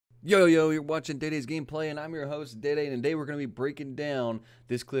Yo, you're watching Day-Day's gameplay, and I'm your host, Day-Day, and today we're going to be breaking down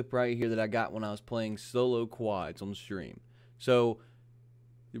this clip right here that I got when I was playing solo quads on stream. So,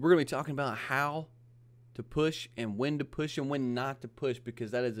 we're going to be talking about how to push and when not to push, because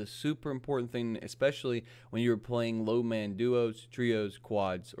that is a super important thing, especially when you're playing low-man duos, trios,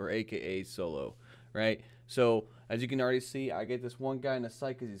 quads, or aka solo, right? So, as you can already see, I get this one guy in the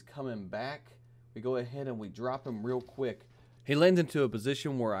sight because he's coming back. We go ahead and we drop him real quick. He lands into a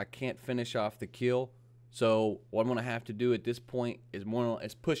position where I can't finish off the kill. So what I'm going to have to do at this point is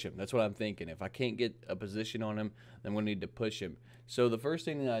push him. That's what I'm thinking. If I can't get a position on him, then I'm going to need to push him. So the first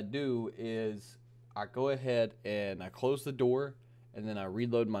thing that I do is I go ahead and I close the door, and then I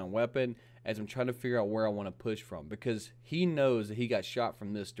reload my weapon as I'm trying to figure out where I want to push from, because he knows that he got shot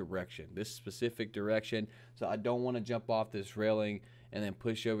from this direction, this specific direction. So I don't want to jump off this railing and then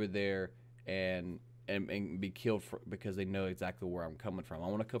push over there and be killed because they know exactly where I'm coming from. I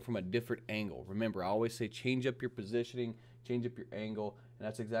want to come from a different angle. Remember, I always say change up your positioning, change up your angle, and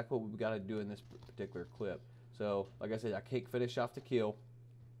that's exactly what we've got to do in this particular clip. So, like I said, I can't finish off the kill,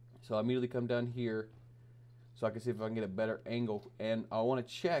 so I immediately come down here so I can see if I can get a better angle, and I want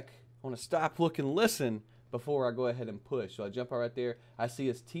to check, I want to stop, look, and listen before I go ahead and push. So I jump out right there. I see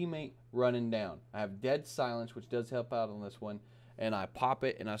his teammate running down. I have dead silence, which does help out on this one, and I pop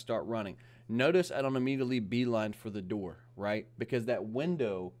it and I start running. Notice I don't immediately beeline for the door, right? Because that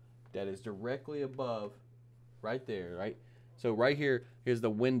window that is directly above, right there, right? So right here, here's the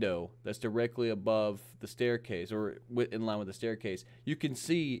window that's directly above the staircase, or in line with the staircase. You can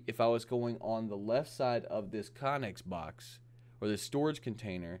see if I was going on the left side of this Connex box or this storage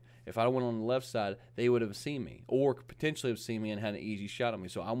container, if I went on the left side, they would have seen me, or potentially have seen me and had an easy shot on me.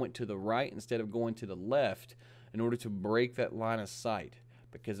 So I went to the right instead of going to the left in order to break that line of sight.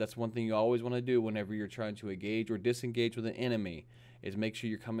 Because that's one thing you always want to do whenever you're trying to engage or disengage with an enemy, is make sure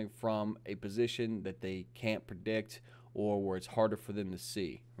you're coming from a position that they can't predict or where it's harder for them to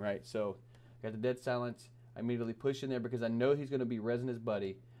see, right? So got the dead silence. I immediately push in there because I know he's going to be rezzing his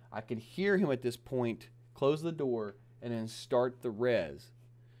buddy. I can hear him at this point close the door and then start the res.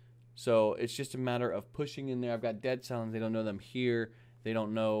 So it's just a matter of pushing in there. I've got dead silence. They don't know that I'm here. They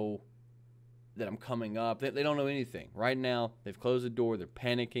don't know that I'm coming up. They don't know anything. Right now, they've closed the door. They're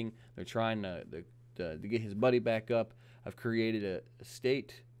panicking. They're trying to get his buddy back up. I've created a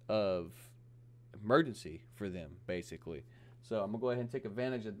state of emergency for them, basically. So I'm going to go ahead and take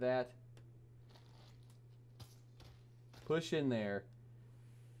advantage of that. Push in there.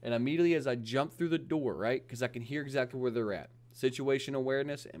 And immediately as I jump through the door, right, because I can hear exactly where they're at. Situation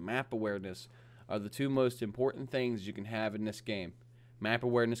awareness and map awareness are the two most important things you can have in this game. Map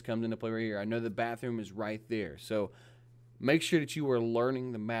awareness comes into play right here. I know the bathroom is right there. So make sure that you are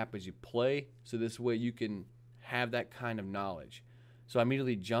learning the map as you play, so this way you can have that kind of knowledge. So I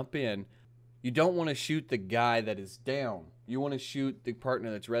immediately jump in. You don't want to shoot the guy that is down. You want to shoot the partner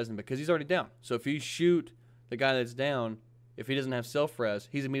that's resin, because he's already down. So if you shoot the guy that's down, if he doesn't have self-res,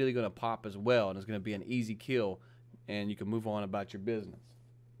 he's immediately going to pop as well, and it's going to be an easy kill, and you can move on about your business.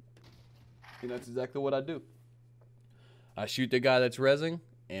 And that's exactly what I do. I shoot the guy that's rezzing,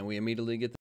 and we immediately get the